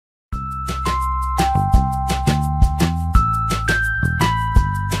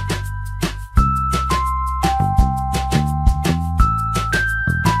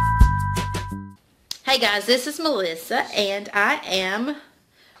guys, this is Melissa, and I am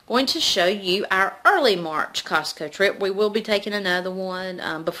going to show you our early March Costco trip. We will be taking another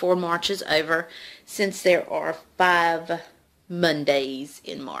one before March is over, since there are 5 Mondays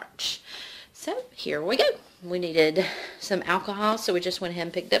in March. So here we go. We needed some alcohol, so we just went ahead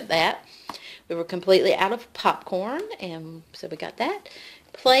and picked up that. We were completely out of popcorn, and so we got that.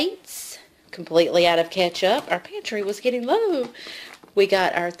 Plates, completely out of ketchup. Our pantry was getting low. We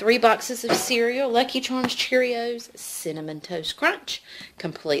got our 3 boxes of cereal, Lucky Charms Cheerios, Cinnamon Toast Crunch,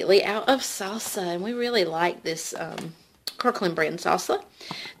 completely out of salsa. And we really like this Kirkland brand salsa.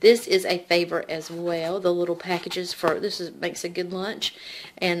 This is a favorite as well. The little packages makes a good lunch.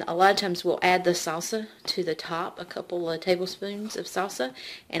 And a lot of times we'll add the salsa to the top, a couple of tablespoons of salsa,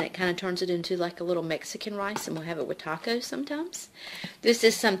 and it kind of turns it into like a little Mexican rice, and we'll have it with tacos sometimes. This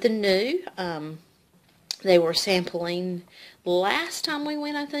is something new. They were sampling last time we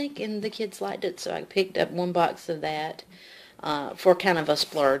went, I think, and the kids liked it, so I picked up 1 box of that for kind of a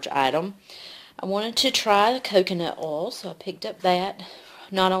splurge item. I wanted to try the coconut oil, so I picked up that,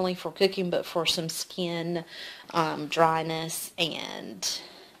 not only for cooking, but for some skin dryness and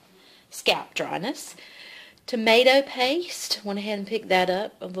scalp dryness. Tomato paste, went ahead and picked that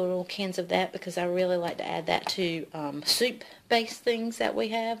up, little cans of that, because I really like to add that to soup-based things that we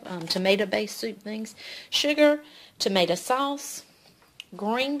have, tomato-based soup things. Sugar, tomato sauce,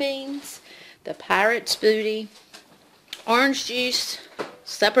 green beans, the Pirate's Booty, orange juice,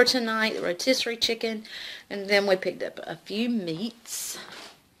 supper tonight, the rotisserie chicken, and then we picked up a few meats.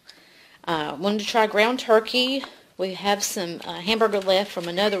 Wanted to try ground turkey. We have some hamburger left from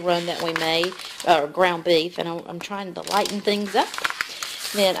another run that we made, ground beef, and I'm trying to lighten things up.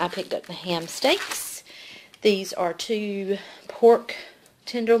 Then I picked up the ham steaks. These are 2 pork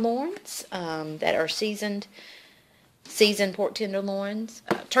tenderloins that are seasoned pork tenderloins.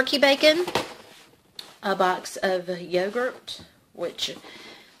 Turkey bacon, a box of yogurt, which,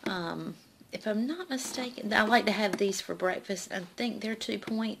 if I'm not mistaken, I like to have these for breakfast. I think they're 2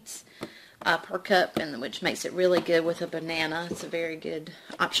 points per cup, and which makes it really good with a banana. It's a very good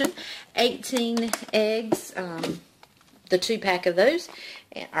option. 18 eggs, the 2-pack of those,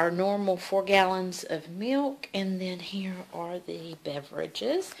 and our normal 4 gallons of milk, and then here are the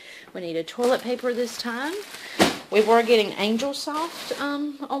beverages. We needed toilet paper this time. We were getting Angel Soft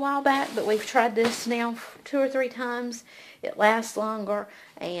a while back, but we've tried this now 2 or 3 times. It lasts longer,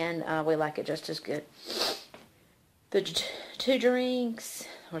 and we like it just as good. The 2 drinks,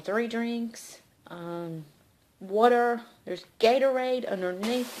 or 3 drinks, water, there's Gatorade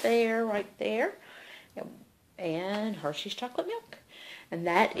underneath there, right there, and Hershey's chocolate milk. And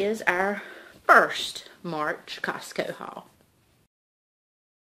that is our first March Costco haul.